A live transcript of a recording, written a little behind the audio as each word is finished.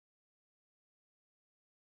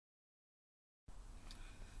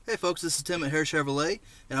Hey folks, this is Tim at Hare Chevrolet,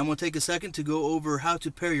 and I'm going to take a second to go over how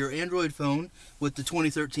to pair your Android phone with the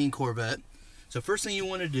 2013 Corvette. So first thing you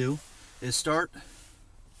want to do is start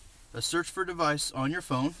a search for device on your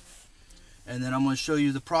phone, and then I'm going to show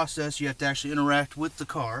you the process. You have to actually interact with the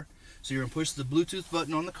car. So you're going to push the Bluetooth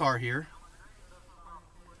button on the car here.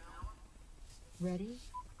 Ready?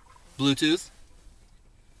 Bluetooth.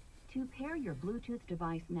 To pair your Bluetooth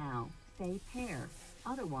device now, say pair.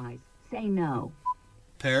 Otherwise, say no.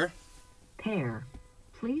 Pair. Pair.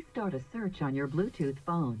 Please start a search on your Bluetooth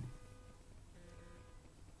phone.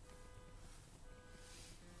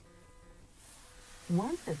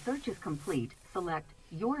 Once the search is complete, select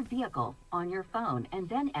your vehicle on your phone and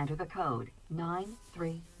then enter the code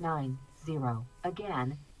 9390.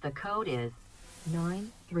 Again, the code is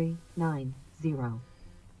 9390.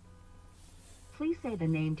 Please say the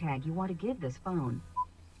name tag you want to give this phone.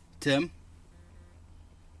 Tim.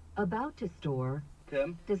 About to store.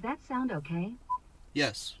 Tim. Does that sound okay?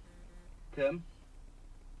 Yes. Tim.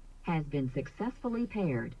 Has been successfully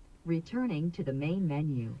paired. Returning to the main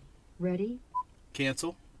menu. Ready?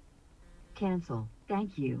 Cancel. Cancel.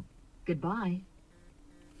 Thank you. Goodbye.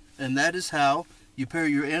 And that is how you pair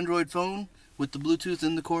your Android phone with the Bluetooth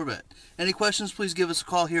in the Corvette. Any questions, please give us a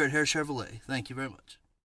call here at Hare Chevrolet. Thank you very much.